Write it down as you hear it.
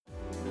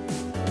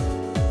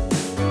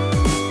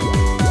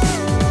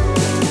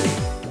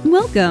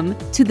Welcome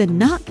to the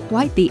Not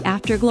Quite the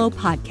Afterglow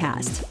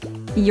podcast.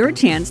 Your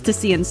chance to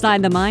see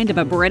inside the mind of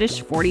a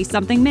British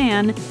 40-something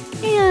man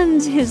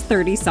and his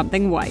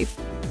 30-something wife.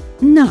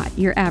 Not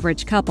your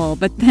average couple,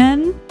 but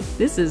then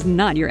this is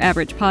not your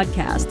average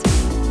podcast.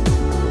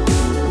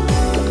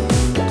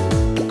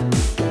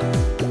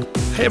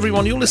 Hey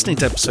everyone, you're listening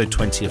to episode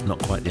 20 of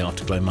Not Quite the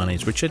Afterglow. My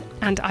name's Richard.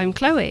 And I'm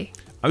Chloe.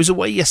 I was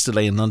away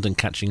yesterday in London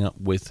catching up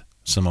with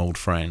some old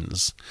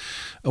friends.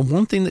 And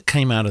one thing that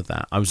came out of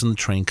that, I was on the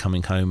train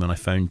coming home and I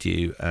phoned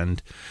you,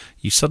 and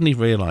you suddenly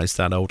realised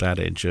that old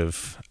adage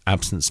of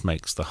absence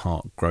makes the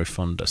heart grow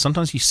fonder.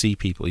 Sometimes you see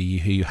people who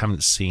you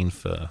haven't seen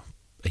for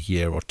a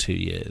year or 2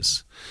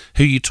 years,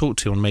 who you talk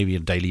to on maybe a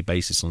daily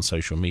basis on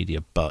social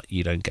media, but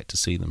you don't get to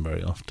see them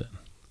very often.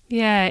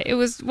 Yeah, it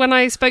was when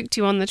I spoke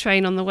to you on the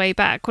train on the way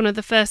back, one of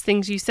the first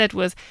things you said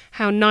was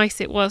how nice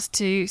it was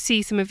to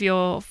see some of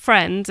your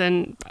friends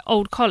and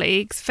old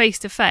colleagues face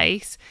to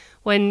face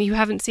when you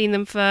haven't seen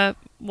them for,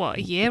 a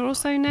year or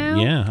so now?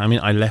 Yeah, I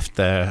mean, I left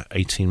there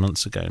 18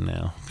 months ago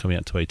now, coming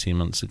up to 18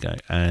 months ago.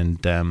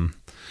 And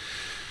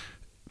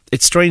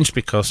it's strange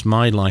because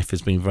my life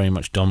has been very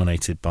much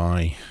dominated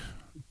by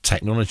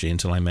technology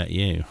until I met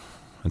you.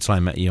 Until I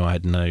met you, I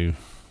had no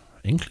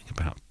inkling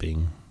about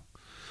being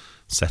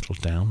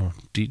settled down. Or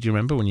do you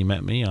remember when you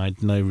met me? I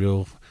had no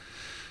real...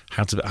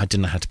 I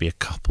didn't know how to be a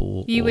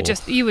couple. You were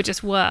just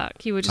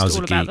work. You were just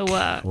all about the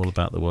work. All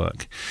about the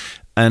work.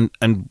 And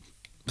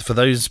for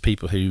those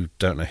people who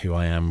don't know who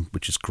I am,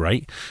 which is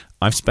great,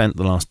 I've spent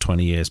the last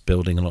 20 years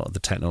building a lot of the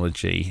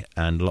technology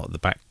and a lot of the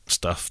back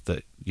stuff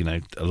that,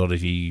 a lot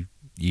of you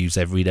use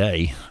every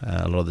day.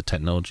 A lot of the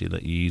technology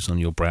that you use on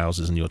your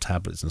browsers and your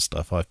tablets and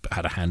stuff, I've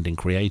had a hand in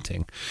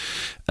creating.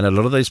 And a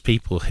lot of those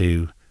people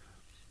who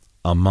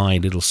are my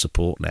little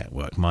support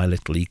network, my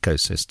little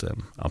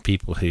ecosystem, are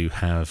people who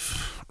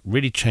have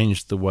really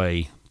changed the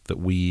way that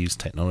we use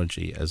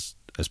technology as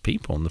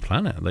people on the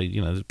planet. They,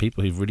 the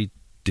people who've really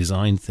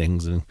designed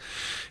things and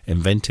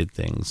invented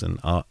things and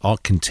are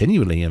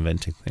continually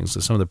inventing things.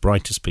 They're some of the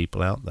brightest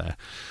people out there.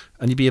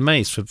 And you'd be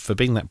amazed for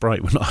being that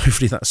bright. We're not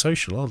overly that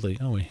social, are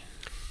we?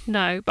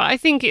 No, but I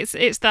think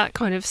it's that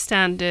kind of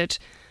standard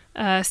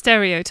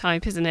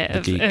stereotype, isn't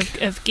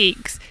it, of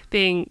geeks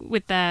being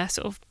with their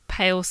sort of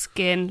pale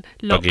skin,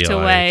 locked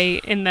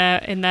away in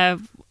their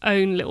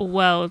own little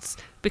worlds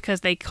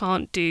because they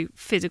can't do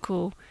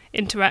physical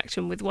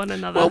interaction with one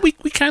another. Well, we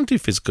can do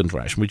physical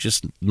interaction. We're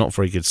just not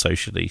very good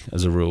socially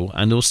as a rule,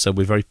 and also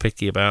we're very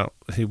picky about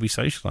who we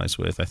socialise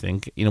with. I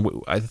think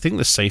I think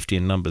there's safety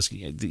in numbers.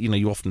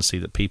 You often see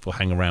that people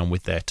hang around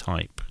with their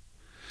type.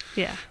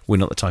 Yeah, we're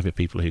not the type of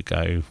people who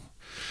go,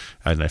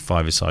 I don't know,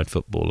 five-a-side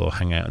football or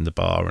hang out in the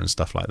bar and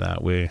stuff like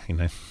that. We're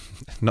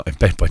not in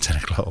bed by 10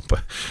 o'clock,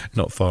 but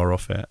not far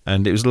off it.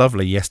 And it was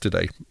lovely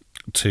yesterday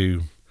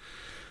to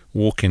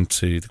walk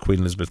into the Queen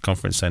Elizabeth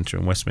Conference Centre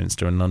in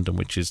Westminster in London,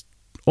 which is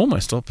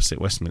almost opposite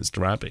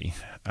Westminster Abbey.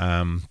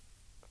 And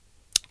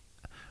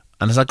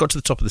as I got to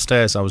the top of the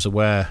stairs, I was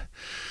aware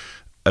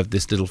of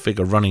this little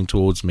figure running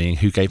towards me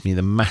who gave me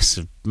the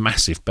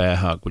massive bear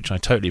hug, which I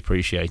totally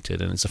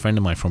appreciated. And it's a friend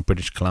of mine from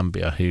British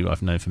Columbia who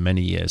I've known for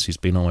many years, who's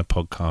been on my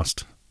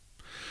podcast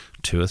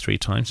 2 or 3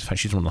 times. In fact,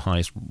 she's one of the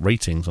highest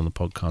ratings on the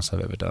podcast I've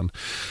ever done.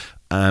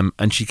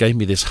 And she gave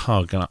me this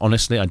hug. And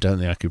honestly, I don't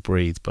think I could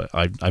breathe, but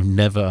I've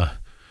never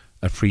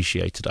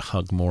appreciated a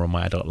hug more in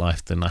my adult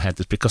life than I had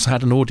this, because I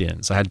had an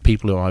audience. I had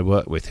people who I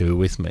worked with who were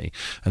with me,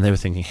 and they were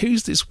thinking,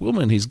 who's this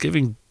woman who's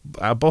giving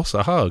our boss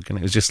a hug? And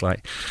it was just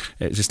like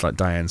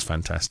Diane's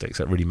fantastic.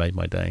 So it really made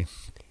my day.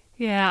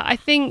 Yeah, I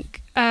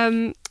think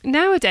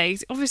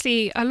nowadays,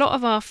 obviously, a lot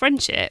of our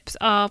friendships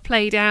are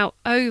played out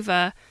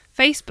over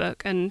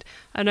Facebook and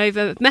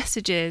over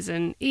messages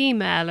and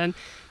email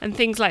and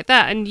things like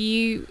that, and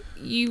you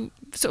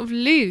sort of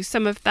lose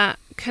some of that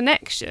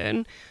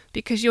connection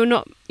because you're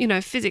not,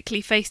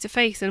 physically face to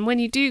face. And when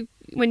you do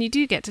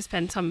get to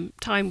spend some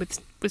time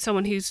with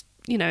someone who's,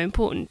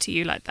 important to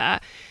you like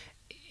that,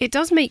 it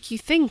does make you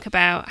think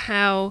about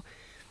how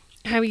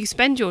you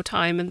spend your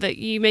time, and that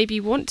you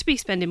maybe want to be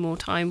spending more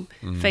time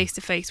face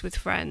to face with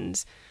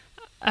friends.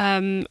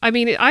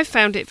 I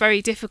found it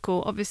very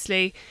difficult,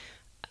 obviously,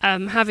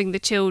 having the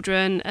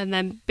children and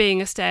then being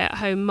a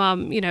stay-at-home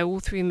mum, all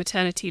through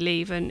maternity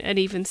leave and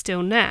even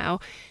still now.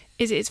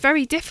 It's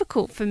very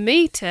difficult for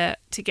me to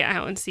get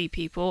out and see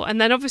people.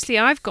 And then obviously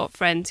I've got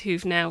friends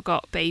who've now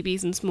got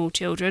babies and small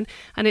children,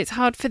 and it's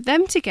hard for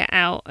them to get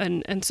out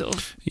and sort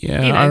of,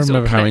 I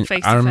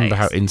remember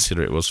how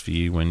insular it was for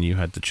you when you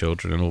had the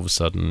children, and all of a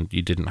sudden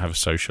you didn't have a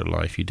social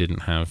life. You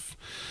didn't have...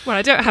 Well,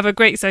 I don't have a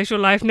great social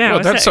life now.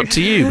 Well, that's up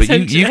to you, but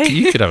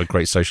you could have a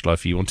great social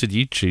life if you wanted.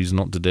 You choose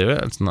not to do it.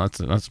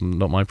 That's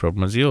not my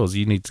problem, it's yours.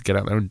 You need to get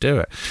out there and do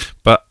it.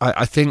 But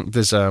I think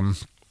there's... a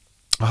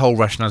whole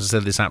rationale, as I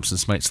said, this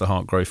absence makes the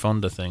heart grow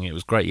fonder thing. It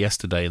was great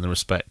yesterday in the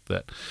respect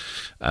that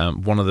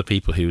one of the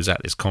people who was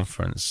at this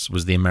conference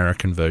was the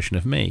American version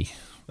of me,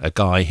 a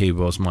guy who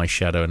was my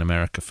shadow in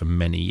America for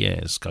many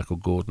years, a guy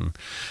called Gordon.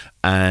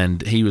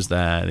 And he was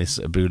there, this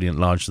ebullient,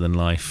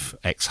 larger-than-life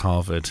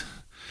ex-Harvard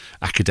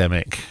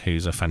academic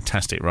who's a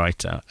fantastic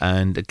writer.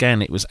 And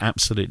again, it was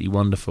absolutely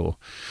wonderful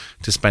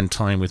to spend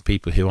time with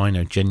people who I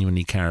know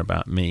genuinely care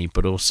about me,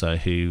 but also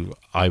who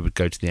I would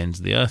go to the ends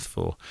of the earth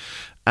for.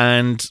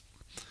 And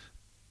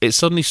it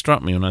suddenly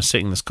struck me when I was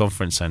sitting in this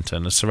conference centre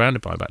and I was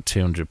surrounded by about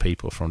 200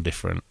 people from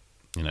different,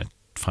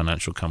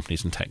 financial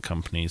companies and tech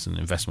companies and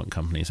investment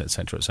companies,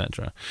 etc.,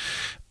 etc.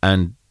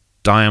 And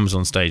Diane was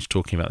on stage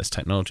talking about this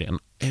technology, and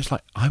it was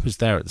like I was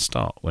there at the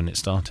start when it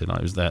started.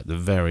 I was there at the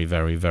very,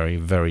 very, very,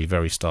 very,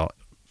 very start,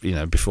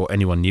 before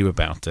anyone knew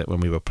about it, when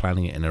we were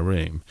planning it in a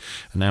room.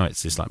 And now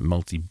it's this like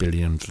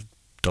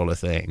multi-billion-dollar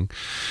thing.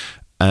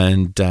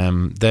 And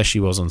there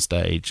she was on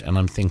stage, and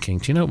I'm thinking,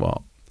 do you know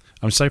what?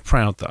 I'm so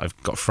proud that I've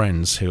got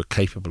friends who are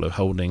capable of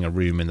holding a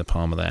room in the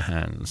palm of their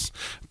hands.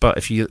 But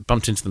if you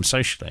bumped into them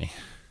socially,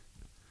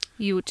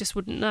 you just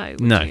wouldn't know.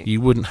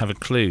 You wouldn't have a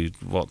clue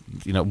what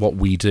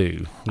we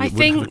do. You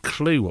wouldn't have a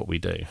clue what we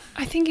do.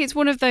 I think it's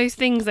one of those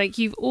things like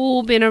you've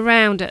all been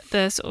around at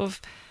the sort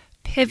of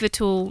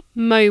pivotal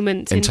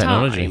moments in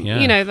technology, time.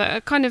 Yeah. That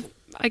are kind of,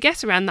 I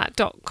guess, around that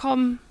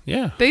 .com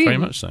boom, very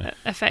much so.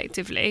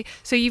 Effectively.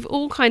 So you've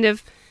all kind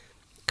of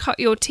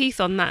cut your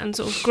teeth on that and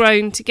sort of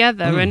grown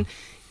together. And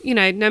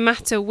no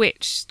matter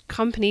which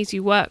companies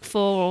you work for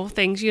or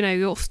things,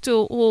 you're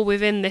still all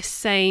within this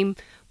same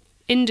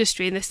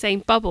industry, in the same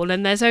bubble,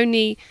 and there's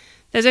only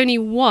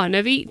one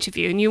of each of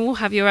you, and you all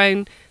have your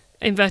own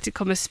inverted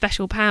commas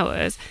special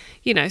powers,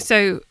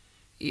 so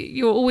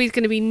you're always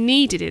going to be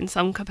needed in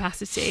some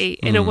capacity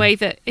in a way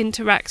that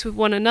interacts with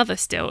one another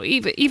still,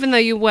 even though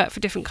you work for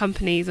different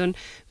companies and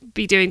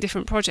be doing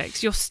different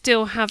projects, you'll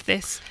still have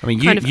this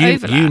kind of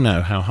overlap. You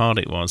know how hard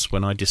it was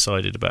when I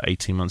decided about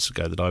 18 months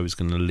ago that I was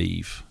going to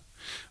leave.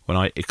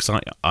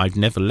 I'd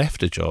never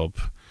left a job.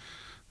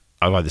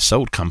 I've either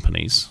sold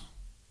companies.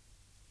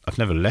 I've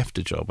never left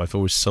a job. I've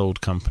always sold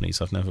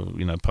companies. I've never,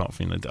 apart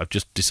from, I've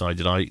just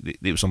decided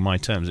it was on my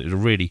terms. It was a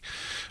really,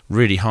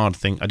 really hard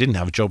thing. I didn't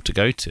have a job to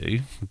go to.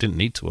 I didn't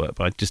need to work,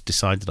 but I just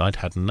decided I'd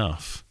had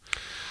enough.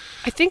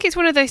 I think it's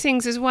one of those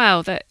things as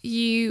well that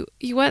you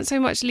weren't so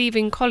much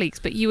leaving colleagues,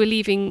 but you were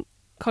leaving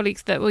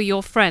colleagues that were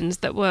your friends,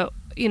 that were,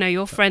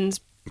 your friends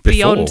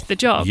beyond the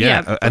job.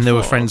 Yeah, and they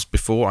were friends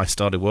before I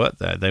started work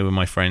there. They were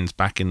my friends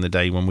back in the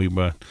day when we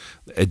were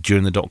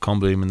during the .com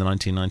boom in the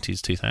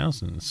 1990s,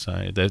 2000s.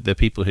 So they're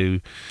people who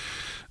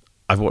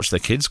I've watched their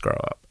kids grow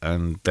up,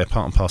 and they're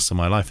part and parcel of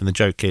my life. And the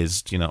joke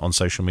is, on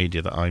social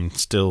media, that I'm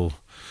still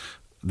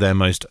their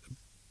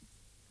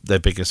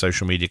biggest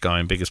social media guy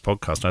and biggest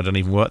podcast. I don't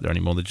even work there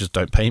anymore. They just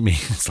don't pay me.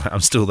 It's like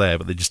I'm still there,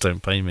 but they just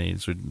don't pay me.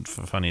 It's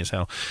funny as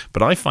hell.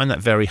 But I find that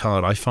very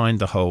hard. I find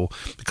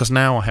because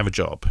now I have a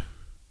job.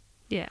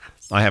 Yeah,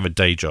 I have a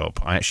day job.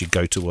 I actually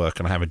go to work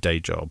and I have a day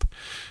job.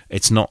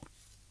 It's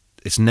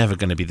never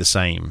going to be the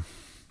same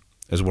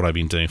as what I've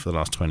been doing for the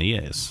last 20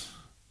 years.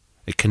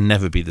 It can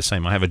never be the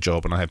same. I have a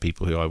job and I have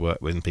people who I work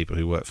with and people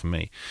who work for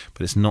me,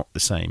 but it's not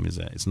the same, is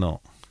it? It's not.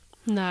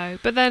 No,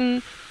 but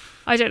then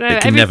I don't know.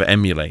 It can never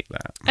emulate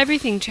that.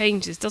 Everything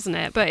changes, doesn't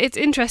it? But it's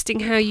interesting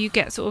how you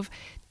get sort of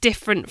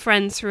different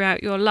friends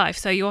throughout your life.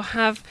 So you'll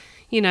have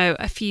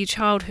a few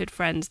childhood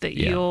friends that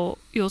you'll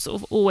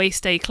sort of always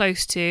stay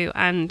close to,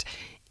 and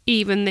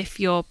even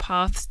if your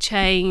paths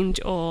change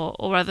or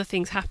other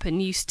things happen,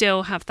 you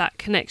still have that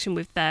connection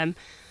with them.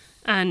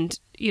 And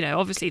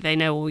obviously they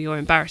know all your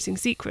embarrassing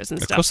secrets and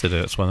stuff. Of course they do.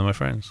 That's one of my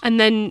friends. And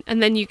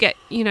then you get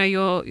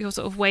your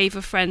sort of wave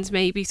of friends,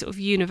 maybe sort of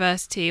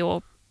university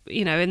or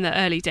in the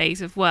early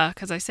days of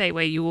work, as I say,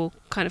 where you all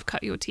kind of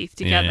cut your teeth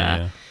together.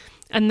 Yeah.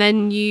 And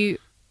then you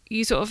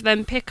sort of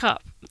then pick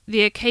up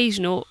the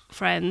occasional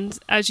friends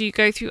as you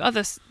go through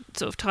other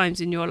sort of times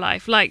in your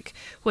life, like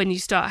when you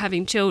start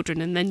having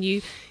children, and then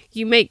you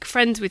make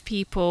friends with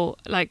people,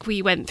 like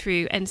we went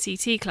through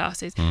NCT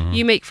classes. Mm-hmm.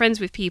 You make friends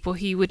with people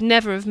who you would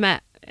never have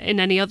met in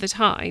any other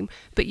time,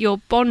 but you're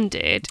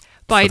bonded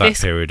by for this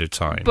that period of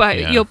time.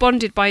 You're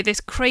bonded by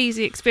this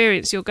crazy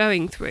experience you're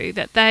going through,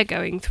 that they're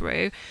going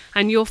through,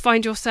 and you'll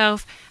find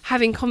yourself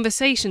having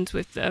conversations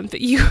with them that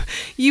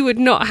you would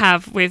not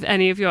have with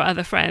any of your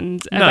other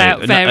friends about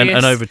various.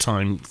 And over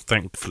time,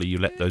 thankfully, you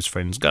let those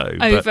friends go.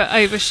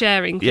 Over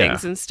sharing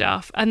things and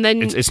stuff, and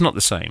then it's not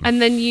the same.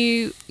 And then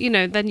you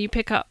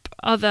pick up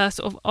other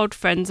sort of odd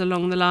friends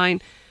along the line.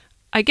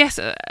 I guess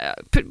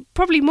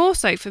probably more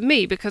so for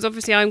me, because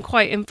obviously I'm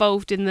quite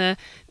involved in the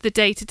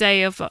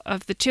day-to-day of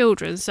the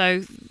children. So,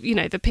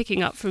 the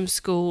picking up from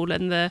school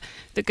and the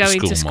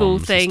going to school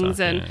things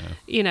and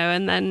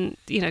then,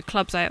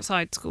 clubs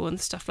outside school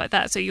and stuff like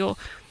that. So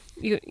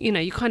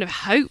you kind of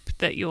hope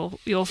that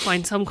you'll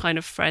find some kind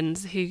of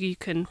friends who you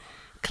can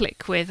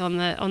click with on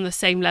the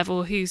same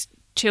level, whose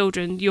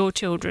children your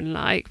children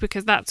like,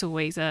 because that's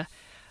always a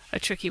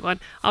tricky one.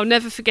 I'll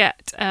never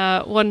forget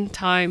one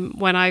time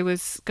when I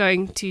was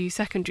going to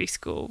secondary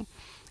school,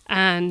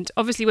 and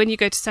obviously when you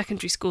go to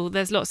secondary school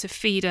there's lots of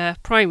feeder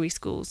primary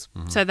schools.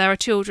 Mm-hmm. So there are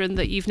children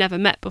that you've never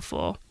met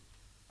before,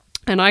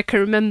 and I can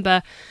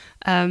remember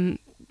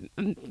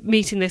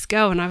meeting this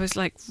girl, and I was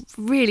like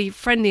really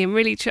friendly and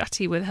really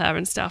chatty with her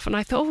and stuff, and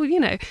I thought, oh, you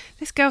know,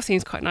 this girl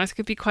seems quite nice, I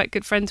could be quite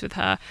good friends with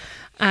her.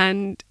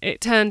 And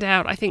it turned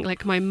out, I think,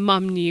 like, my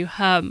mum knew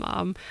her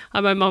mum,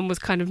 and my mum was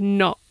kind of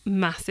not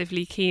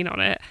massively keen on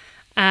it,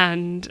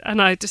 and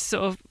I just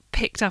sort of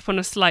picked up on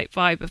a slight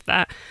vibe of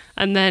that.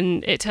 And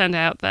then it turned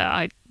out that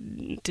I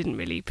didn't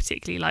really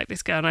particularly like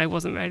this girl, and I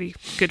wasn't really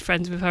good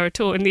friends with her at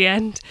all in the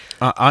end.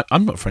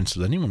 I'm not friends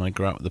with anyone I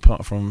grew up with,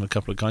 apart from a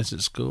couple of guys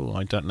at school.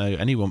 I don't know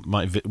anyone.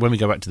 When we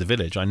go back to the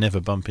village, I never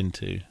bump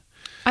into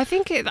I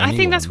think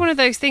that's one of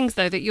those things,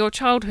 though, that your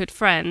childhood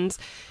friends,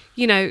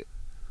 you know,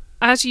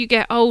 as you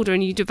get older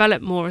and you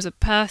develop more as a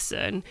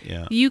person,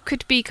 you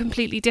could be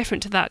completely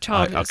different to that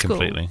child at school.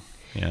 Completely.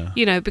 Yeah.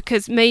 You know,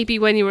 because maybe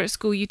when you were at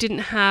school, you didn't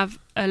have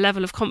a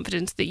level of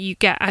confidence that you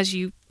get as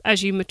you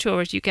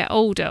mature, as you get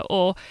older,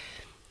 or,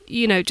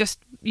 you know, just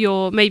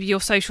your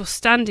social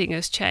standing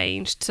has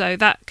changed, so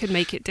that could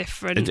make it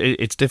different.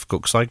 It's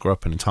difficult because I grew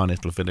up in a tiny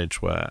little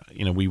village where,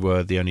 you know, we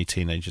were the only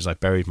teenagers. I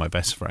buried my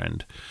best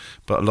friend,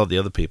 but a lot of the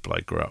other people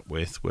I grew up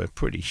with were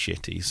pretty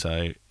shitty,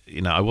 so,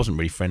 you know, I wasn't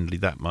really friendly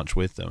that much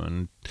with them.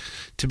 And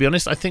to be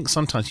honest, I think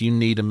sometimes you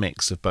need a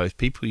mix of both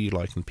people you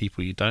like and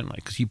people you don't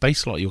like, because you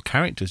base a lot of your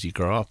characters you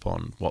grow up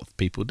on what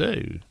people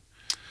do.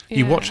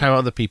 You watch how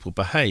other people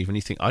behave and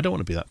you think, I don't want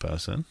to be that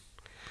person.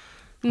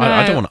 No.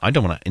 I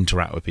don't want to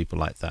interact with people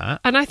like that.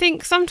 And I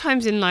think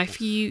sometimes in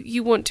life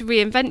you want to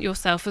reinvent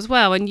yourself as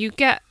well, and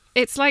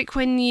it's like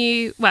when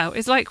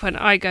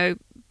I go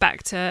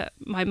back to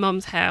my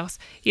mum's house,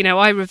 you know,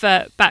 I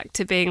revert back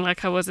to being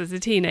like I was as a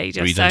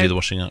teenager. Or you don't do the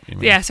washing up, you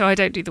mean? Yeah, so I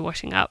don't do the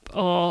washing up,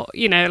 or,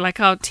 you know, like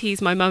I'll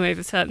tease my mum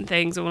over certain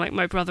things, or like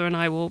my brother and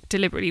I will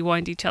deliberately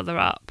wind each other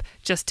up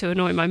just to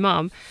annoy my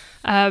mum.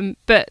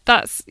 But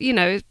that's, you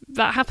know,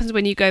 that happens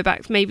when you go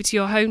back maybe to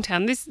your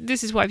hometown.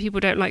 This is why people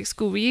don't like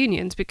school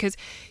reunions, because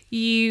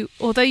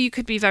although you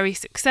could be very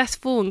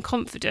successful and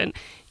confident,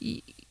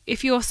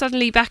 if you're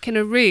suddenly back in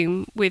a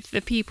room with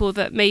the people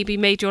that maybe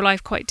made your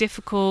life quite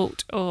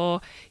difficult,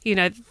 or, you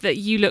know, that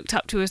you looked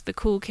up to as the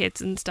cool kids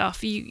and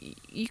stuff, you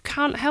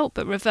can't help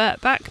but revert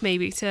back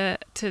maybe to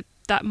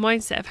that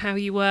mindset of how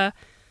you were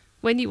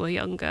when you were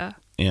younger.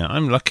 Yeah,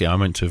 I'm lucky. I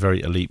went to a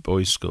very elite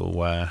boys' school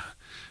where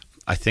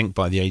I think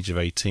by the age of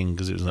 18,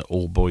 because it was an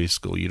all-boys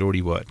school, you'd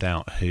already worked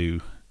out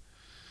who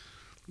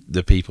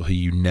the people who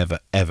you never,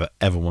 ever,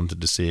 ever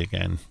wanted to see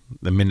again.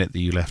 The minute that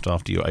you left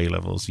after your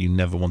A-levels, you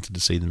never wanted to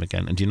see them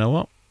again. And do you know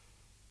what?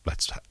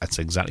 That's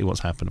exactly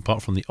what's happened.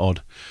 Apart from the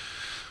odd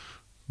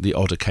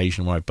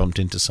occasion where I bumped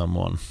into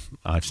someone,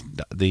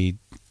 the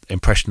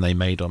impression they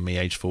made on me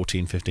age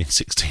 14, 15,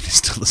 16 is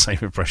still the same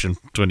impression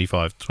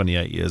 25,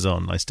 28 years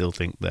on. I still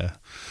think they're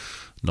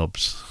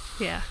knobs.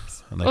 Yeah.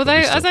 Although,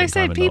 as I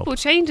said, people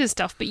change and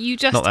stuff, but you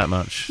just... Not that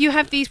much. You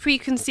have these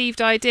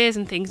preconceived ideas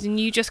and things, and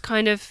you just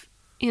kind of,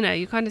 you know,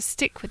 you kind of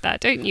stick with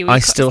that, don't you? I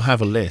still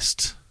have a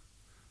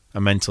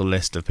mental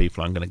list of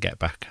people I'm going to get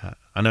back at.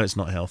 I know it's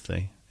not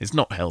healthy. It's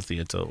not healthy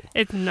at all.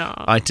 It's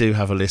not. I do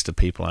have a list of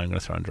people I'm going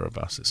to throw under a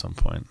bus at some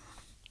point.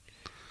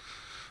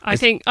 I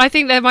think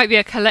there might be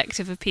a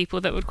collective of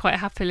people that would quite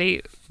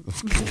happily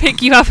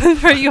pick you up and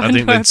throw you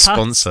under a bus. I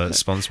think they'd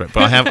sponsor it.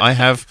 But I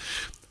have...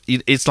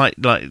 It's like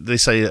they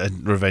say,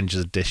 revenge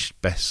is a dish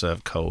best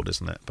served cold,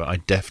 isn't it? But I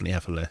definitely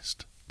have a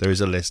list. There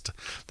is a list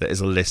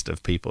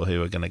of people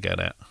who are going to get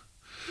it.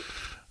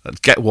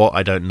 Get what?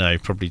 I don't know.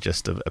 Probably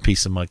just a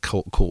piece of my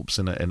corpse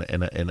in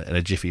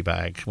a jiffy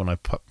bag when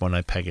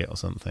I peg it or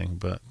something.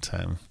 But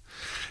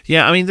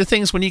yeah, I mean, the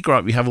thing is, when you grow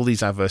up, you have all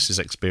these adverse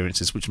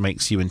experiences, which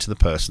makes you into the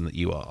person that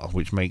you are.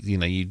 Which makes, you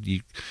know,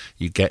 you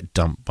get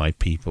dumped by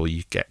people,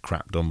 you get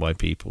crapped on by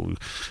people.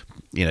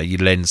 You know, you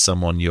lend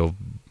someone your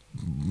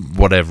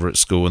whatever at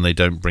school and they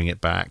don't bring it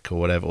back or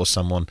whatever, or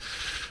someone,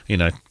 you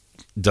know,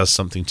 does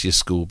something to your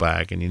school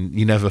bag and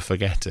you never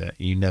forget it.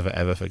 You never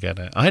ever forget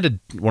it. I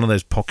had one of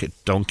those pocket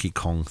Donkey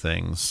Kong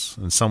things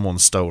and someone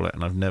stole it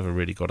and I've never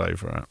really got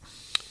over it.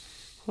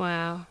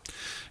 Wow.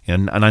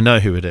 And I know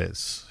who it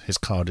is. His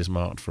card is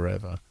marked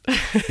forever.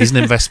 He's an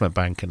investment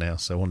banker now,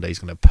 so one day he's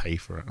going to pay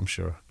for it, I'm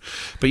sure.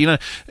 But, you know,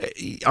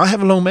 I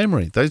have a long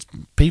memory. Those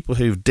people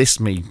who dissed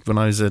me when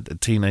I was a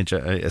teenager,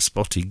 a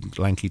spotty,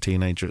 lanky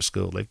teenager at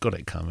school, they've got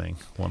it coming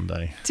one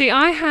day. See,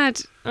 I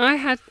had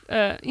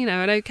you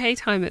know, an okay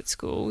time at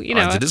school. You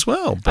know, I did as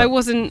well. But I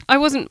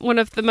wasn't one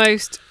of the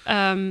most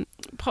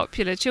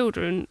popular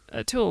children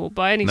at all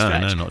by any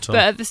stretch. No, not at all.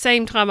 But at the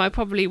same time, I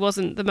probably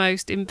wasn't the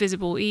most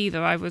invisible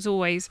either. I was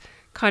always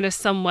kind of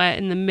somewhere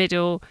in the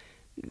middle,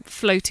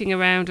 floating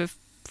around of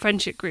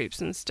friendship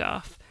groups and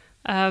stuff.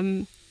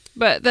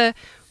 But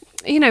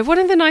you know, one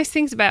of the nice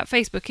things about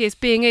Facebook is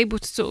being able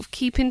to sort of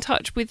keep in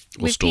touch with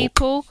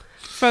people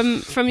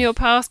from your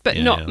past, but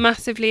not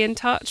massively in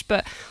touch.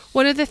 But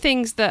one of the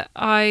things that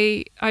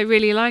I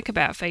really like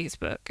about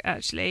Facebook,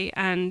 actually,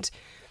 and,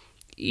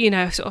 you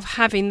know, sort of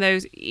having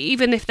those,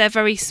 even if they're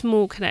very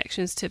small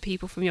connections to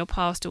people from your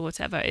past or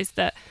whatever, is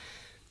that,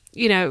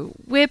 you know,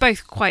 we're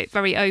both quite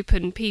very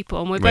open people,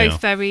 and we're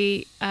both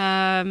very,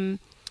 I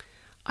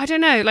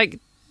don't know, like,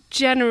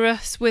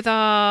 generous with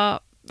our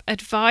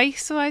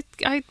advice, I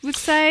would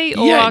say,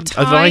 or yeah, our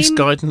time. advice,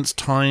 guidance,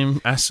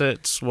 time,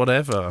 assets,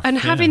 whatever. And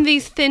having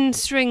these thin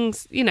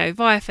strings,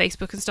 via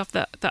Facebook and stuff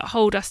that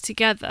hold us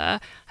together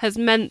has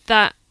meant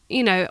that,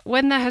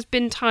 when there has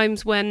been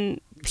times when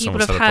people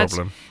Someone's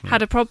have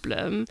had a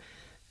problem,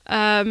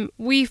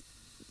 we've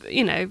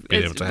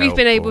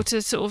been able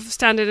to sort of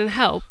stand in and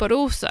help, but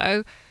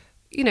also,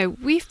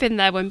 we've been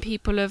there when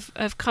people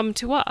have come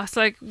to us.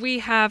 Like we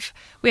have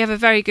a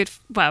very good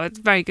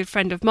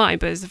friend of mine,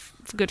 but is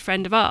a good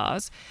friend of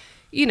ours.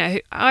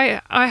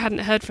 I hadn't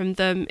heard from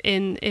them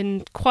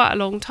in quite a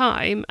long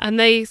time, and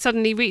they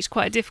suddenly reached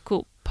quite a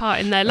difficult part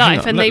in their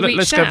life, and they reached out.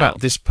 Let's go back.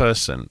 This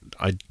person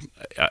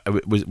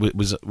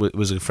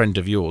was a friend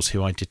of yours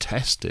who I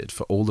detested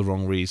for all the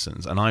wrong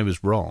reasons, and I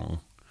was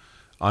wrong.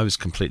 I was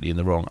completely in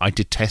the wrong. I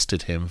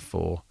detested him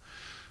for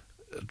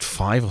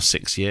 5 or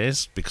 6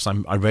 years because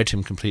I read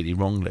him completely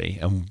wrongly,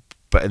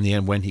 but in the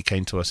end, when he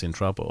came to us in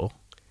trouble,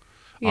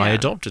 I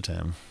adopted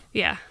him.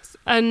 Yeah,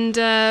 and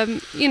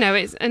I'm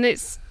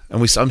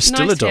still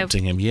nice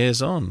adopting him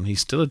years on.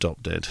 He's still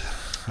adopted.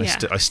 Yeah.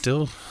 I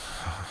still.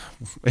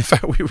 In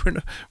fact,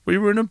 we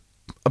were in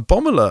a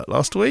bomb alert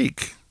last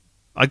week.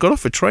 I got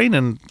off a train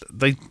and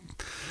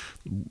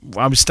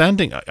I was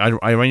standing.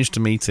 I arranged to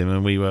meet him,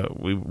 and we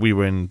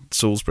were in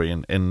Salisbury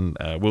in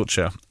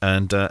Wiltshire,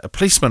 and a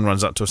policeman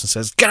runs up to us and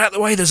says, "Get out of the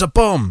way! There's a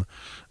bomb!"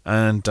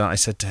 And I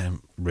said to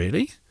him,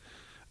 "Really?"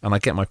 And I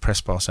get my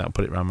press pass out,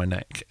 put it around my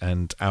neck,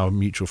 and our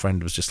mutual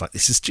friend was just like,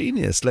 "This is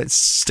genius. Let's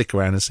stick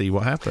around and see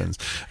what happens."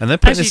 And they're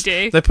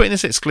putting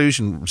this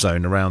exclusion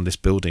zone around this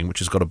building, which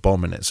has got a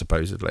bomb in it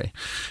supposedly,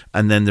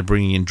 and then they're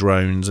bringing in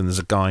drones, and there's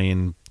a guy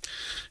in,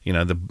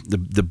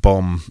 the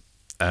bomb.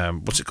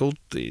 What's it called?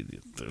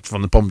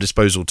 From the bomb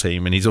disposal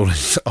team, and he's all in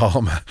his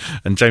armour.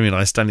 And Jamie and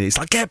I are standing there. He's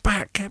like, "Get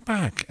back!"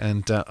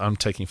 And I'm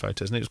taking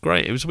photos, and it was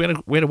great. We had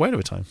a whale of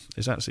a time.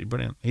 It's absolutely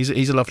brilliant.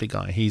 He's a lovely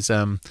guy. He's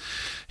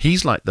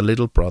like the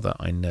little brother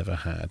I never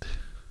had.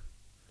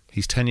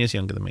 He's 10 years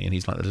younger than me, and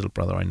he's like the little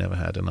brother I never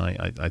had. And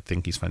I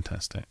think he's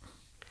fantastic.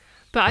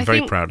 But I'm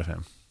very proud of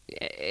him.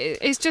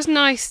 It's just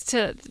nice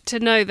to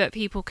know that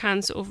people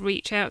can sort of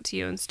reach out to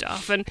you and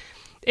stuff. And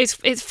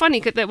it's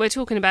funny that we're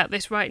talking about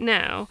this right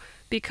now,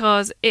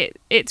 because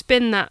it's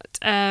been that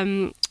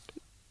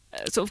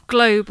sort of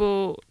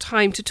global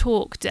time to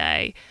talk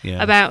day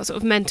about sort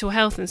of mental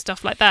health and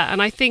stuff like that.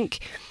 And I think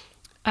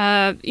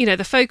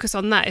the focus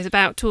on that is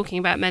about talking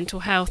about mental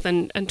health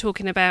and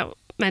talking about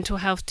mental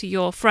health to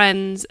your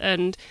friends,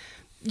 and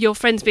your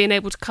friends being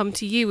able to come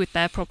to you with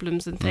their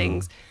problems and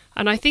things.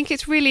 And I think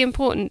it's really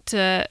important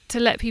to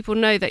let people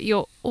know that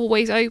you're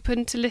always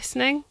open to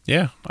listening.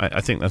 Yeah,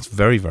 I think that's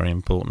very, very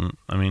important.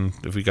 I mean,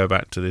 if we go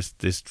back to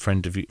this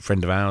friend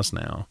of ours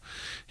now,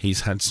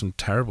 he's had some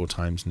terrible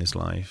times in his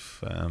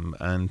life,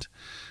 and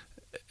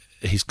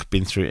he's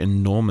been through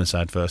enormous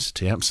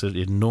adversity,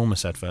 absolutely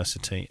enormous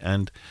adversity,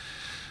 and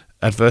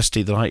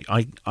adversity that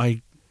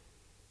I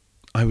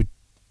would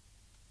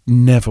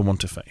never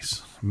want to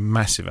face.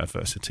 Massive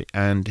adversity,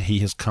 and he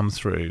has come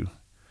through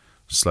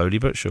slowly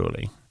but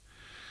surely.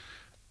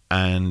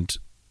 And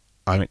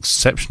I'm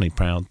exceptionally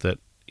proud that,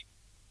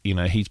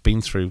 he's been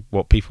through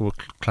what people would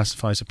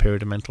classify as a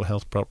period of mental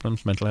health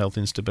problems, mental health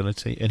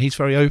instability, and he's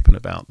very open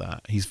about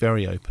that.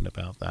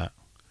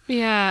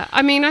 Yeah,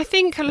 I mean, I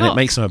think a lot. And it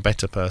makes him a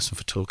better person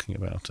for talking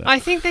about it. I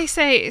think they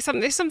say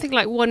something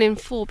like 1 in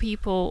 4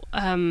 people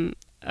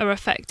are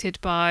affected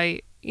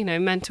by,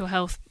 mental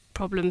health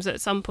problems at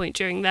some point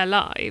during their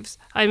lives.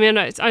 I mean,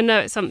 I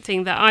know it's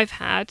something that I've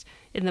had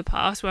in the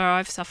past, where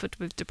I've suffered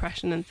with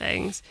depression and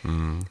things.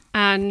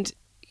 And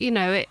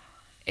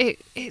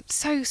it's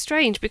so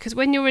strange, because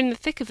when you're in the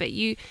thick of it,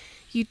 you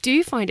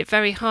do find it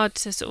very hard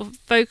to sort of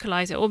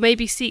vocalize it, or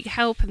maybe seek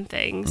help and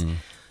things.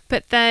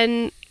 But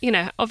then,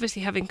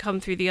 obviously having come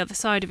through the other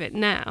side of it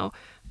now,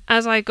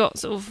 as I got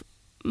sort of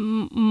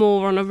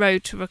more on a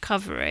road to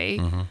recovery,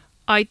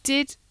 I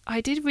did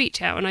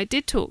reach out, and I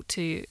did talk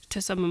to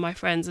some of my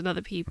friends and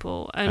other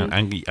people,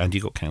 and you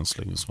got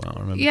counselling as well.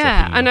 I remember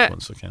dropping you off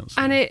once for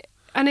counselling.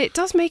 And it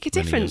does make a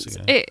difference.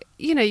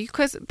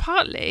 Because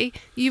partly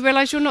you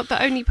realise you're not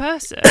the only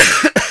person.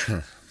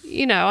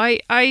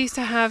 I used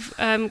to have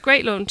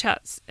great long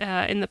chats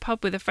in the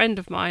pub with a friend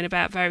of mine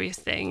about various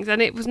things,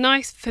 and it was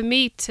nice for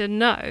me to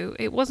know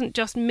it wasn't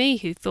just me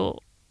who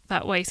thought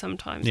that way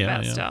sometimes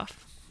about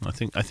stuff.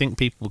 I think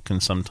people can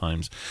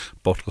sometimes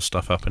bottle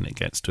stuff up, and it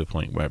gets to a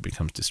point where it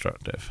becomes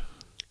destructive.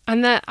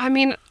 And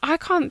I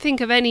can't think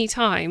of any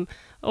time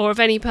or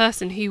of any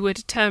person who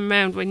would turn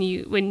around when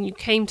you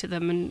came to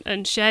them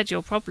and shared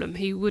your problem,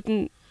 who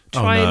wouldn't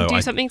try and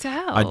do something to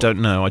help. I don't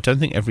know. I don't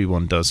think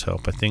everyone does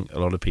help. I think a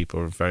lot of people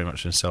are very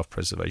much in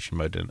self-preservation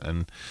mode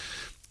and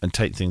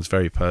take things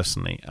very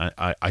personally.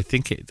 I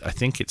think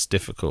it's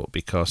difficult,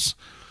 because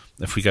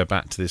if we go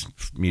back to this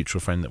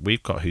mutual friend that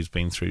we've got, who's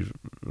been through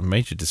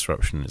major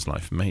disruption in his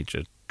life,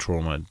 major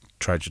trauma,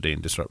 tragedy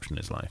and disruption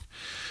in his life,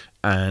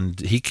 and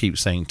he keeps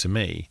saying to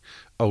me,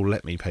 "Oh,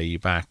 let me pay you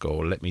back,"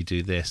 or "Let me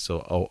do this,"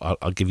 or "Oh,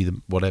 I'll give you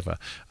the whatever."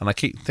 And I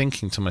keep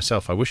thinking to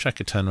myself, I wish I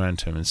could turn around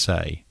to him and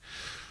say,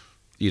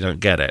 you don't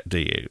get it, do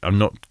you? I'm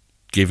not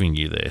giving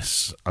you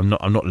this. I'm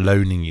not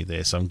loaning you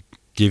this. I'm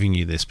giving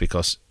you this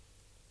because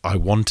I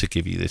want to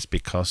give you this,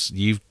 because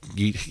you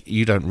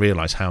don't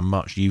realise how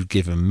much you've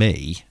given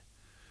me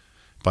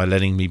by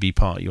letting me be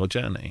part of your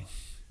journey.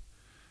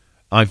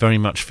 I very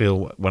much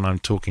feel when I'm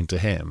talking to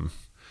him,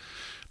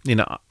 you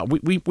know,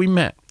 we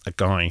met a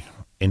guy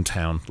in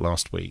town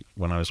last week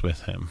when I was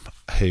with him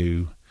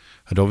who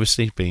had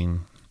obviously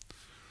been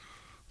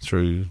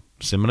through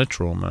similar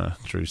trauma,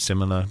 through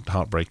similar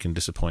heartbreak and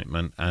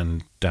disappointment,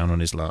 and down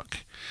on his luck.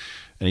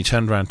 And he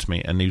turned around to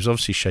me, and he was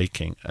obviously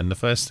shaking. And the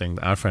first thing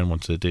that our friend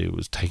wanted to do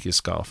was take his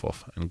scarf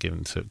off and give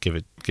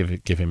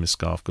him his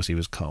scarf because he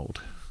was cold.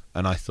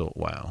 And I thought,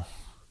 wow,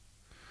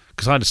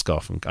 because I had a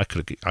scarf and I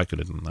could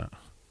have done that.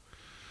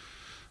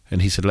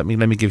 And he said, let me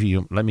give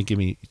you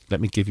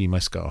my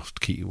scarf to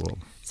keep you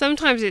warm.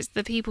 Sometimes it's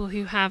the people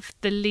who have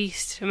the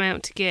least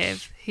amount to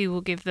give who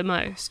will give the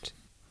most.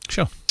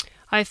 Sure.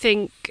 I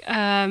think,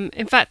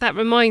 in fact, that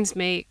reminds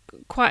me,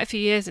 quite a few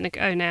years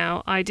ago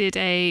now, I did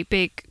a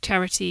big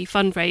charity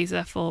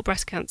fundraiser for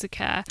breast cancer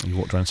care. You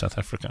walked around South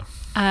Africa?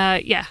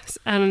 Yes,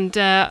 and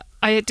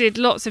I did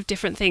lots of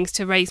different things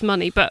to raise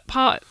money, but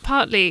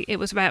partly it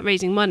was about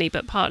raising money,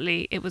 but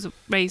partly it was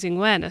raising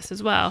awareness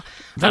as well.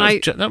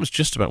 That was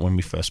just about when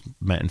we first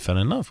met and fell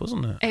in love,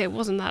 wasn't it? It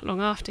wasn't that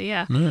long after,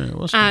 yeah. No, it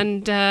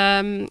wasn't.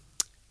 And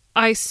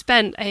I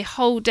spent a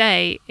whole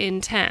day in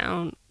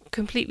town,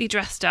 completely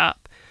dressed up,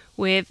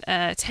 with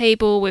a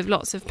table with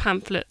lots of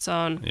pamphlets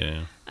on,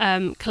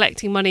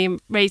 collecting money and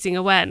raising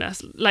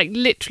awareness, like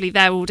literally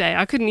there all day.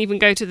 I couldn't even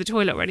go to the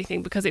toilet or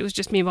anything because it was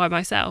just me by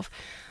myself.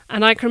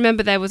 And I can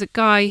remember there was a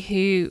guy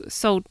who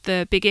sold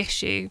The Big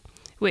Issue,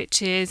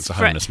 which is... It's a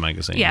homeless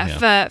magazine.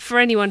 Yeah, for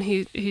anyone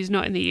who's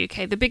not in the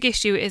UK. The Big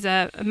Issue is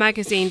a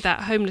magazine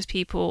that homeless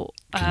people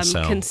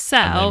can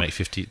sell. And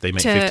they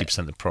make 50%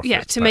 of the profit.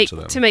 Yeah,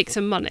 to make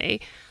some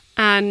money.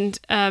 And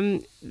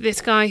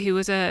this guy who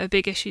was a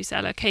big issue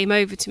seller came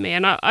over to me,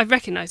 and I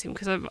recognised him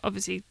because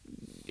obviously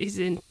he's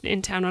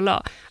in town a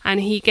lot, and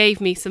he gave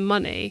me some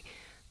money,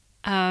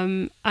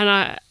 and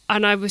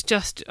I was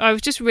just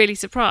really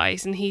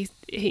surprised. And he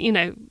you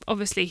know,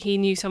 obviously he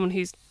knew someone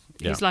whose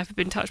life had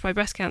been touched by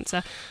breast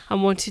cancer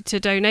and wanted to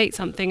donate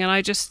something, and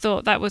I just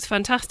thought that was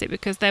fantastic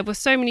because there were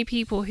so many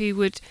people who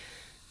would,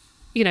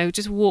 you know,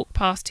 just walk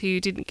past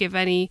who didn't give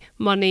any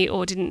money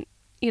or didn't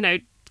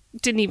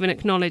even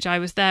acknowledge I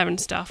was there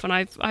and stuff, and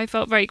I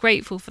felt very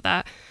grateful for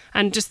that,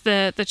 and just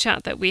the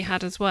chat that we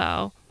had as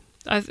well.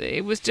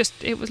 It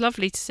was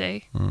lovely to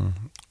see.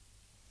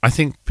 I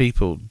think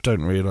people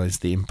don't realise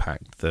the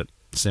impact that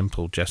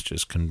simple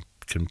gestures can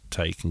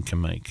take and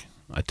can make.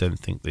 I don't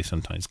think they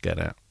sometimes get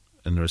it,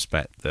 in the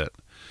respect that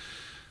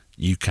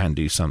you can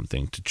do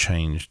something to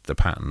change the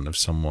pattern of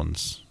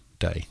someone's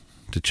day,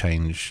 to try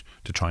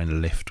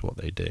and lift what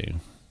they do.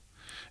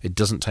 It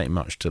doesn't take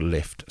much to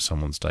lift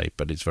someone's day,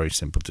 but it's very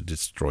simple to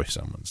destroy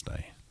someone's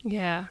day.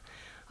 Yeah.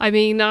 I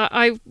mean,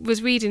 I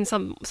was reading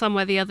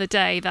somewhere the other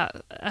day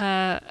that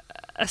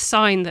a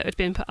sign that had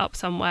been put up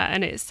somewhere,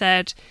 and it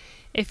said,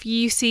 if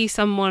you see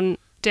someone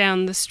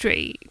down the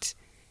street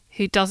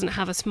who doesn't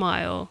have a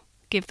smile,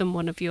 give them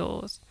one of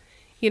yours.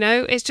 You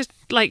know, it's just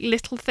like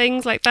little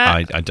things like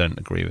that. I don't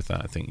agree with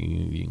that. I think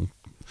you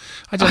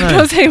I don't know. I'm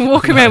not saying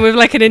walk around with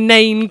like an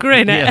inane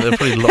grin. Yeah, they'll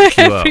probably lock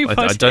you up.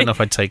 I don't know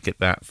if I'd take it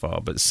that far,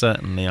 but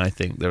certainly I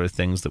think there are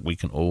things that we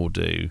can all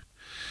do.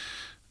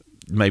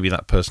 Maybe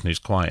that person who's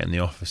quiet in the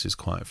office is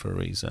quiet for a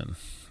reason.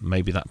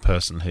 Maybe that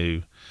person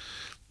who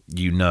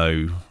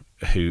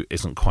who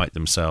isn't quite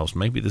themselves,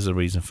 maybe there's a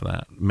reason for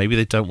that. Maybe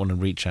they don't want to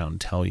reach out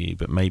and tell you,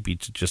 but maybe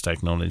to just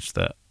acknowledge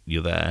that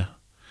you're there,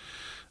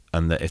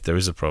 and that if there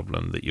is a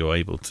problem, that you're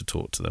able to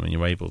talk to them and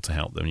you're able to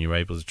help them, you're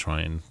able to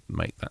try and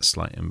make that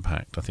slight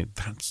impact. I think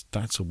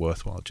that's a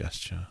worthwhile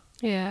gesture.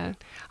 Yeah.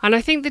 And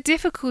I think the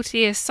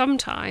difficulty is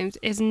sometimes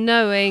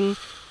knowing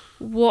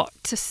what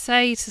to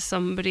say to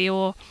somebody,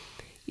 or,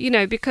 you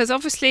know, because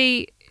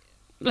obviously,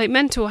 like,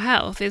 mental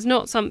health is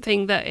not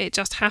something that it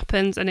just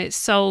happens and it's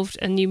solved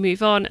and you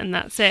move on and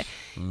that's it.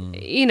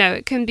 You know,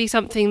 it can be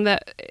something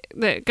that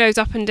goes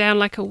up and down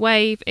like a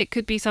wave. It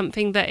could be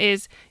something that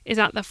is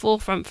at the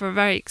forefront for a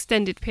very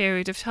extended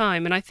period of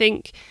time. And I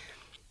think,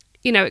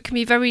 you know, it can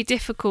be very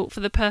difficult for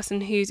the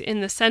person who's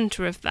in the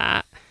centre of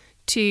that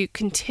to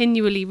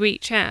continually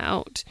reach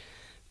out,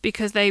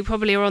 because they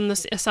probably are on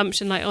the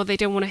assumption like, oh, they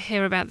don't want to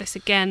hear about this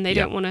again. They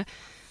don't want to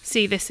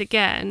see this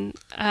again.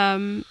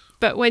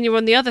 But when you're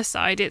on the other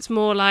side, it's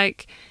more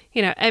like,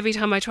 you know, every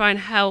time I try and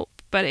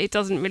help, but it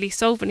doesn't really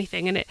solve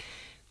anything. And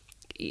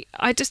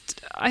I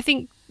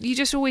think you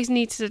just always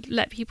need to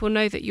let people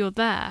know that you're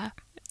there.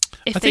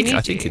 I think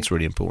it's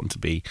really important to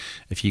be,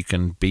 if you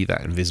can be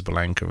that invisible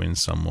anchor in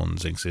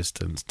someone's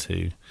existence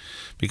too,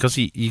 because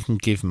you can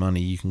give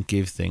money, you can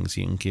give things,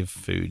 you can give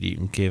food, you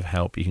can give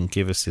help, you can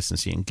give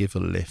assistance, you can give a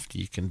lift,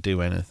 you can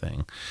do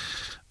anything.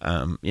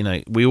 You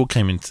know, we all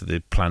came into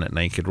the planet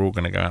naked. We're all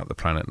going to go out the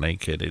planet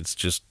naked. It's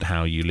just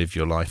how you live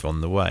your life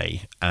on the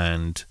way.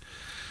 And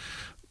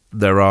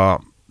there are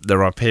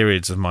there are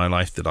periods of my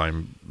life that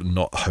I'm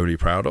not wholly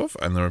proud of,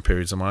 and there are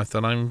periods of my life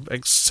that I'm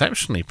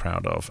exceptionally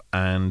proud of.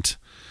 And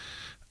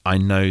I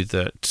know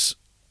that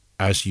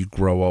as you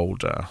grow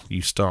older,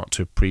 you start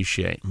to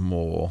appreciate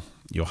more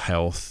your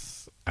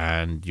health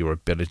and your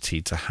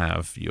ability to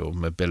have your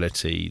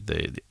mobility,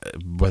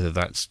 whether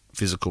that's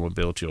physical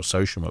mobility or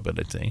social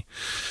mobility,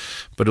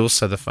 but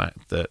also the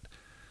fact that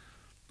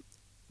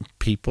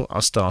people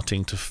are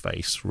starting to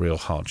face real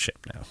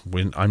hardship now.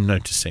 I'm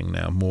noticing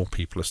now more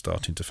people are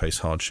starting to face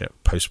hardship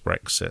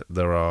post-Brexit.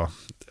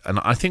 And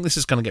I think this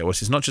is going to get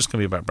worse. It's not just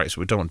going to be about Brexit.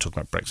 We don't want to talk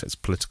about Brexit. It's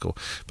political.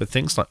 But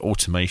things like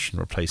automation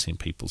replacing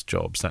people's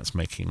jobs, that's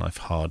making life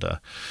harder.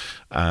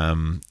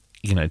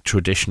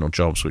 Traditional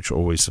jobs, which are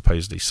always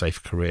supposedly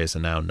safe careers, are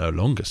now no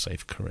longer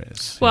safe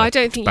careers. Well, I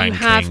don't think banking,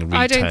 you have. Retail.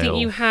 I don't think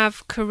you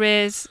have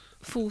careers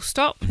full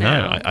stop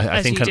now. No,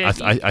 I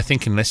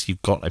think unless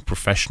you've got a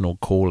professional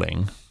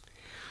calling.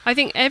 I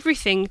think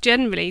everything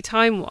generally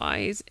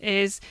time-wise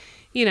is,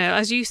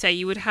 as you say,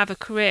 you would have a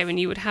career and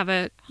you would have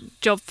a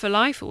job for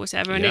life or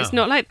whatever, and it's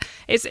not like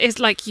it's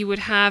like you would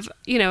have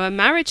a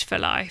marriage for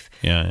life.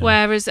 Yeah.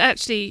 Whereas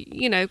actually,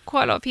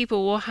 quite a lot of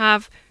people will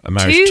have a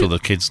marriage till the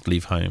kids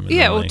leave home.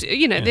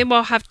 They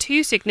will have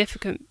two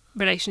significant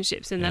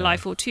relationships in their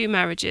life, or two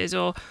marriages,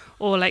 or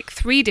like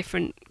three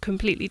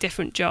completely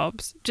different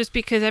jobs, just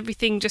because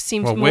everything just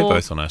seems more. Well, we're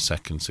both on our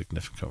second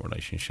significant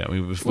relationship. I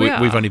mean,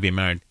 we've only been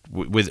married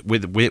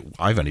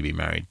I've only been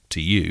married to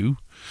you.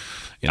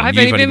 I've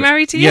only been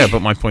married to you. Yeah,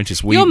 but my point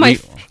is, you're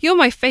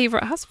my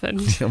favourite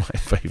husband. You're my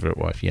favourite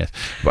wife. Yes,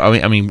 but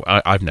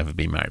I've never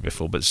been married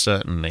before, but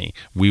certainly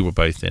we were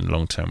both in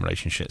long-term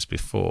relationships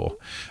before,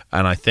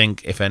 and I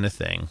think if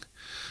anything,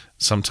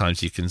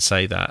 sometimes you can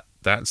say that.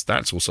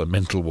 That's also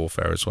mental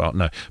warfare as well.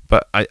 No,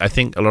 but I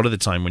think a lot of the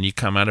time when you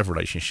come out of a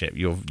relationship,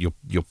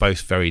 you're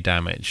both very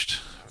damaged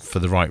for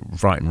the right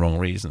and wrong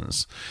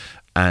reasons,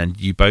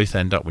 and you both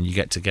end up, when you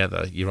get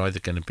together, you're either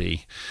going to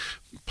be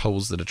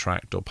poles that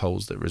attract or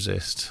poles that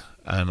resist.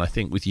 And I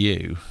think with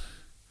you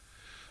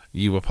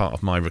were part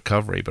of my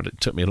recovery, but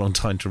it took me a long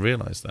time to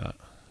realise that.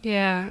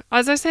 Yeah,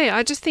 as I say,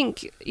 I just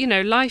think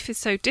life is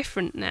so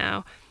different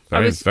now.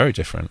 Very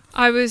different.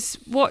 I was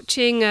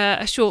watching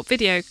a short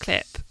video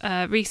clip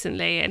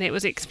recently, and it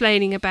was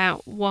explaining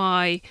about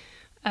why,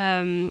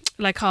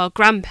 our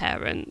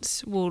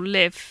grandparents will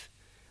live,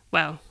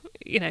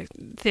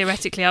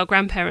 theoretically our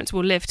grandparents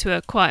will live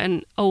to quite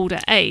an older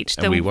age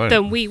than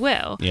we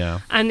will.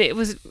 Yeah. And it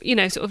was,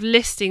 sort of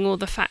listing all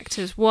the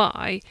factors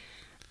why,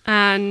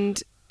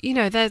 and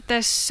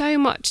there's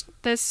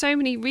so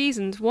many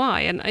reasons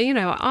why, and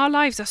our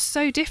lives are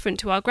so different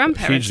to our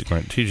grandparents.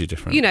 Hugely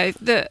different.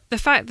 The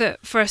fact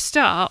that for a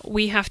start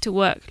we have to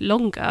work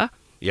longer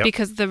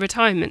because the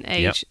retirement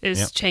age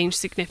has changed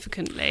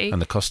significantly, and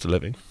the cost of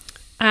living,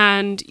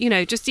 and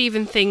just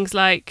even things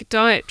like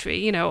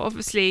dietary.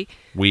 Obviously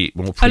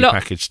more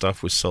pre-packaged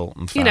stuff with salt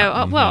and fat.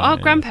 Our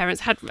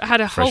grandparents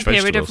had a whole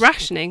period of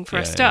rationing for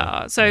a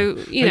start. So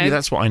maybe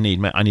that's what I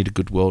need. I need a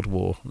good World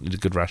War. I need a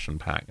good ration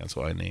pack. That's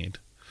what I need.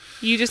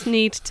 You just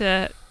need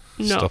to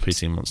stop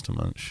eating Monster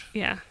Munch.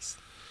 Yes.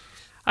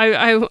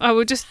 I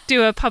will just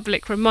do a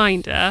public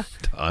reminder.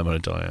 I'm on a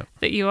diet.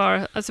 That you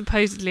are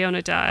supposedly on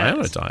a diet. I am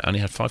on a diet. I only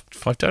had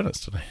five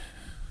donuts today.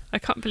 I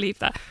can't believe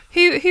that.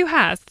 Who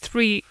has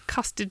 3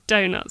 custard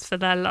donuts for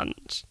their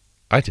lunch?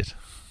 I did.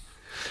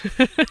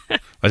 I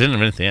didn't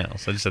have anything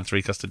else. I just had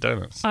 3 custard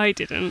donuts. I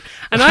didn't.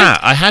 And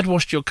I had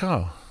washed your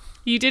car.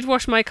 You did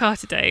wash my car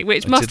today,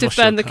 which must have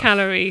burned the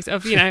calories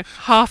of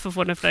half of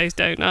one of those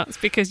donuts,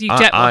 because you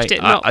jet washed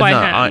it not by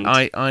hand.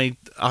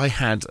 I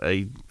had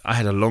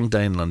a long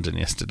day in London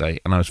yesterday,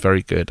 and I was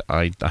very good.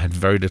 I had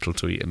very little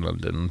to eat in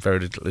London, and very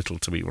little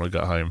to eat when I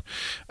got home.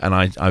 And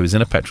I was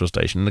in a petrol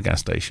station, in the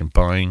gas station,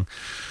 buying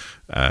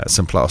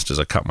some plasters.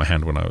 I cut my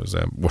hand when I was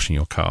washing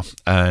your car,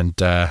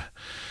 and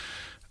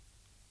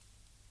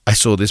I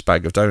saw this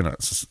bag of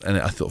donuts, and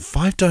I thought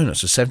 5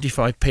 donuts for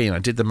 75p, and I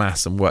did the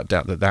maths and worked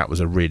out that was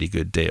a really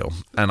good deal,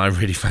 and I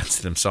really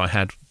fancied them, so I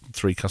had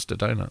 3 custard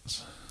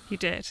donuts. You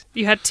did.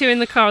 You had 2 in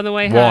the car on the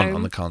way home. 1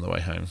 on the car on the way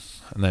home,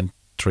 and then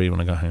 3 when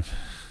I got home.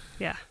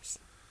 Yes.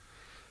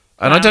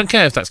 And I don't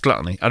care if that's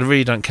gluttony. I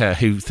really don't care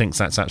who thinks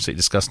that's absolutely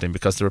disgusting,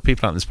 because there are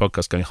people out in this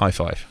podcast going, high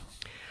five.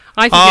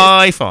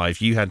 High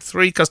five. You had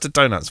 3 custard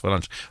donuts for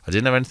lunch. I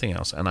didn't have anything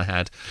else, and I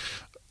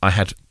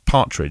had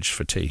partridge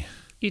for tea.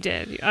 You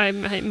did. I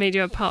made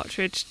you a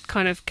partridge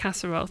kind of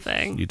casserole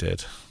thing. You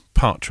did.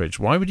 Partridge.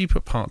 Why would you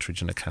put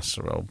partridge in a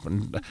casserole?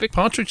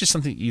 Partridge is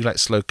something you let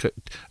slow cook.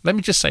 Let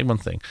me just say one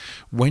thing.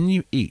 When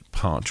you eat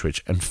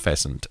partridge and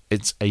pheasant,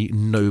 it's a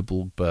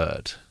noble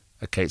bird.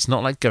 Okay, it's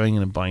not like going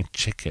in and buying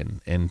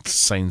chicken in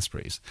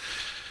Sainsbury's.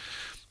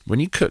 When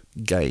you cook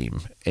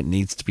game, it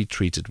needs to be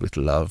treated with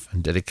love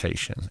and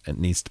dedication. It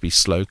needs to be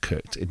slow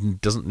cooked. It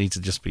doesn't need to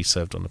just be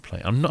served on a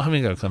plate. I'm not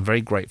having a go because I'm very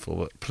grateful,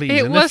 but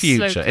please, in the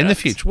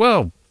future,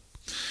 well,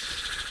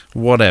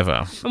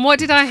 Whatever. And what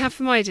did I have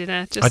for my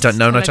dinner? Just I don't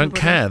know, and I tell don't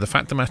everybody. care. The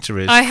fact of the matter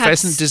is, I had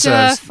pheasant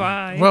deserves.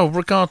 stir-fry. Well,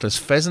 regardless,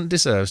 pheasant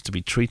deserves to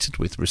be treated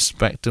with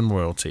respect and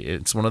royalty.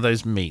 It's one of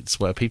those meats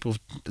where people.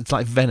 It's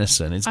like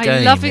venison. It's I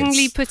game.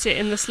 lovingly put it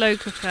in the slow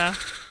cooker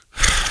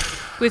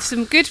with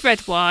some good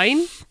red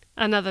wine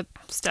and other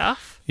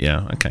stuff.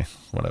 Yeah. Okay.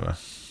 Whatever.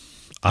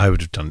 I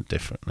would have done it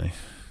differently.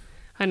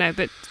 I know,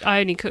 but I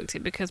only cooked it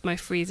because my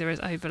freezer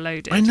is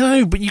overloaded. I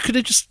know, but you could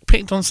have just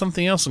picked on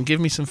something else and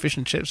given me some fish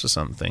and chips or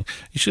something.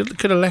 You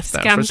could have left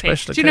that for a Scampi.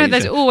 special Do you know occasion.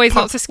 there's always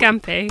lots of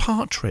scampi?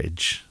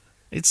 Partridge.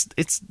 It's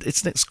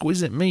an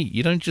exquisite meat.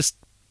 You don't just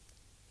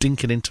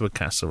dink it into a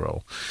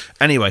casserole.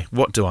 Anyway,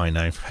 what do I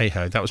know? Hey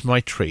ho, that was my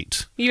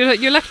treat. You're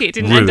lucky it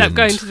didn't end up Ruined.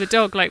 going to the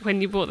dog like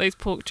when you bought those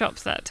pork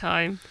chops that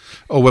time.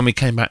 Or when we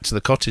came back to the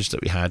cottage that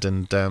we had,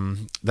 and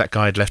that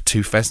guy had left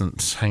 2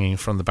 pheasants hanging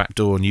from the back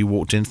door, and you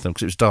walked into them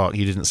because it was dark.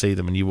 You didn't see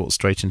them, and you walked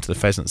straight into the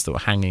pheasants that were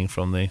hanging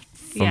from the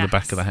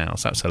back of the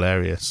house. That was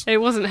hilarious. It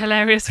wasn't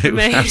hilarious for It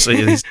was me.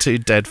 absolutely these 2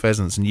 dead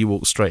pheasants, and you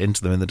walked straight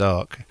into them in the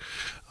dark.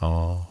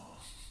 Oh,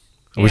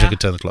 I wish I Yeah.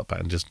 could turn the clock back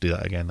and just do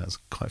that again. That's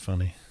quite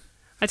funny.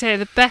 I tell you,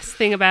 the best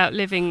thing about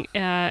living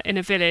in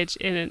a village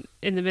in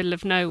the middle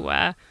of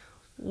nowhere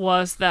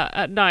was that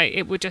at night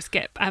it would just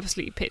get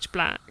absolutely pitch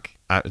black.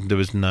 There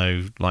was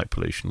no light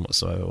pollution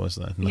whatsoever, was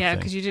there? Nothing. Yeah,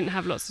 because you didn't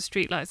have lots of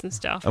streetlights and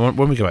stuff. And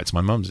when we go back to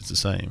my mum's, it's the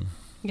same.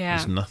 Yeah.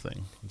 There's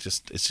nothing.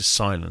 It's just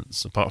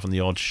silence, apart from the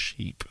odd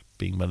sheep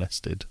being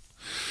molested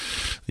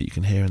that you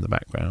can hear in the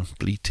background,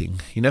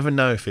 bleating. You never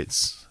know if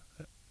it's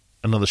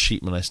another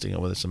sheep molesting or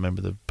whether it's a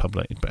member of the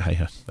public. But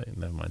hey,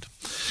 never mind.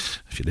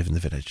 If you live in the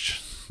village.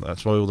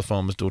 That's why all the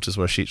farmers' daughters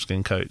wear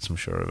sheepskin coats, I'm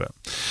sure of it.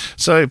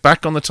 So,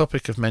 back on the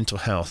topic of mental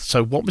health.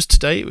 So, what was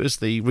today? It was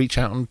the Reach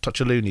Out and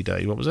Touch a Loony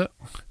Day. What was it?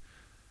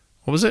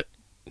 What was it?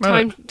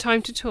 Time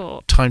to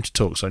talk. Time to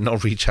talk. So,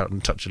 not Reach Out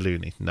and Touch a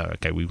Loony. No,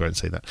 okay, we won't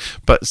say that.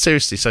 But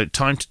seriously, so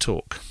time to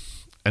talk.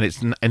 And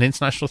it's an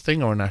international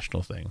thing or a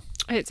national thing?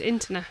 It's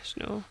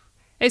international.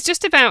 It's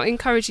just about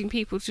encouraging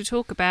people to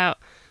talk about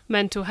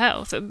mental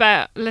health,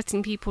 about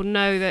letting people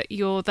know that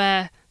you're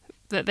there,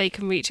 that they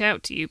can reach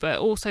out to you, but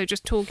also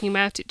just talking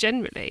about it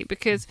generally,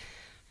 because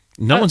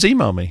No one's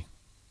emailed me.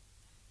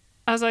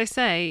 as I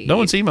say, No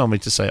one's emailed me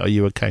to say, are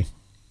you okay?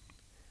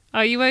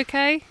 are you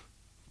okay?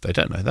 They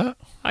don't know that.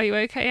 Are you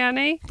okay,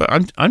 Annie?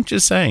 But I'm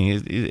just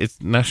saying, it's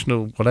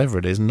national, whatever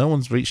it is. No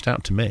one's reached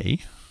out to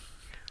me.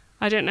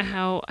 I don't know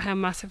how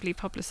massively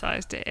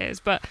publicised it is,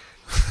 but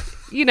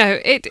you know,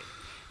 it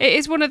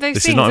is one of those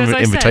This things. is not as an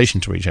I invitation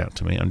to reach out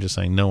to me. I'm just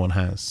saying no one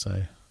has. So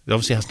it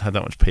obviously hasn't had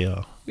that much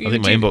PR. I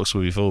think my inbox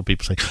will be full of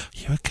people saying, are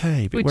you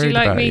okay? A bit Would worried you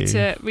like about me you.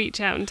 to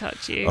reach out and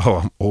touch you? Oh,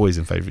 I'm always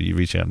in favour of you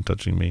reaching out and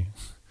touching me.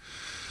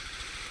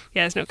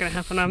 Yeah, it's not going to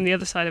happen. I'm the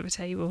other side of a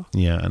table.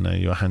 Yeah, I know.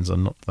 Your hands are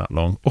not that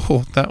long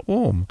or that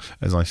warm.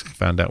 As I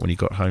found out when you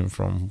got home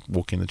from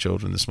walking the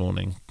children this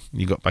morning.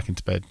 You got back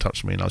into bed,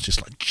 touched me, and I was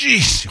just like,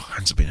 jeez, your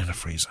hands have been in a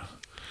freezer.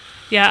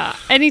 Yeah,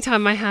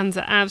 anytime my hands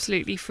are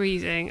absolutely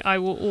freezing, I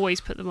will always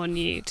put them on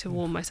you to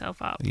warm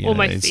myself up. Yeah, or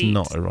my it's feet.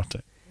 not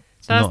erotic.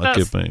 It's not a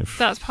good move.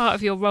 That's part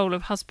of your role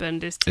of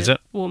husband is Is to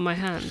it? warm my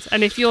hands.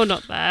 And if you're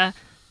not there,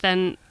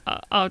 then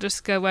I'll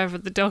just go wherever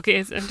the dog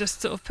is and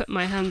just sort of put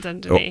my hand Or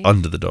underneath.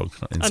 under the dog,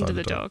 not inside Under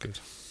the the dog. Good.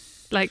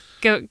 Like,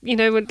 go, you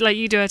know, when, like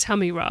you do a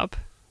tummy rub.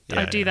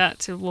 I Yeah, do yeah. that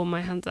to warm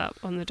my hands up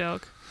on the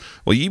dog.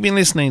 Well, you've been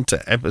listening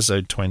to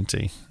episode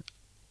 20.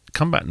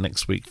 Come back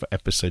next week for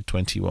episode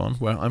 21,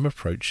 where I'm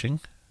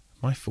approaching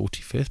my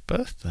 45th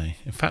birthday.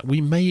 In fact,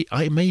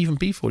 I may even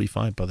be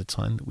 45 by the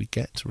time that we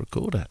get to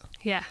record it.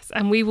 Yes,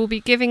 and we will be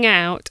giving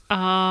out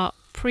our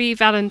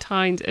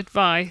pre-Valentine's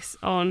advice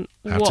on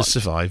How to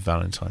survive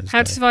Valentine's Day.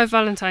 how to survive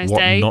Valentine's what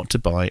Day not to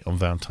buy on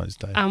Valentine's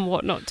Day. and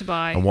what not to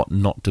buy. And what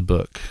not to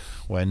book.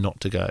 Where not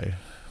to go.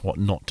 What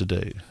not to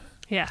do.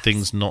 Yes.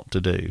 Things not to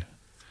do.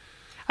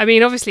 I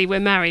mean, obviously we're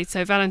married,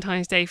 so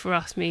Valentine's Day for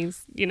us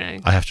means, you know,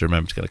 I have to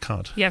remember to get a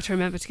card. you have to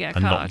remember to get a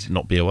And card.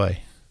 not be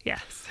away.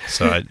 Yes.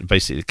 So I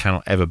basically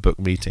cannot ever book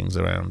meetings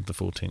around the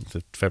 14th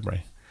of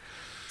February.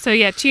 So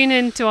yeah, tune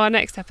in to our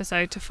next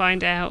episode to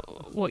find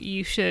out what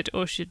you should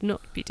or should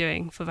not be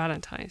doing for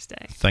Valentine's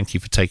Day. Thank you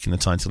for taking the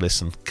time to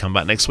listen. Come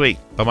back next week.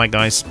 Bye-bye,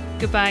 guys.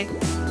 Goodbye.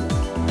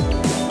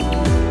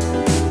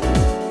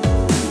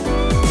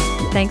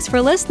 Thanks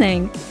for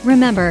listening.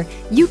 Remember,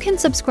 you can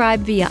subscribe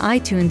via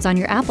iTunes on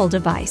your Apple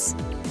device.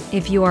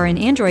 If you are an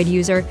Android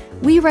user,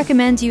 we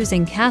recommend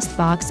using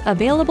CastBox,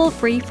 available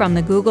free from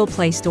the Google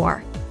Play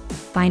Store.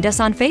 Find us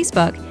on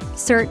Facebook.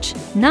 Search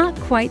Not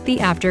Quite the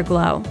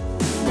Afterglow.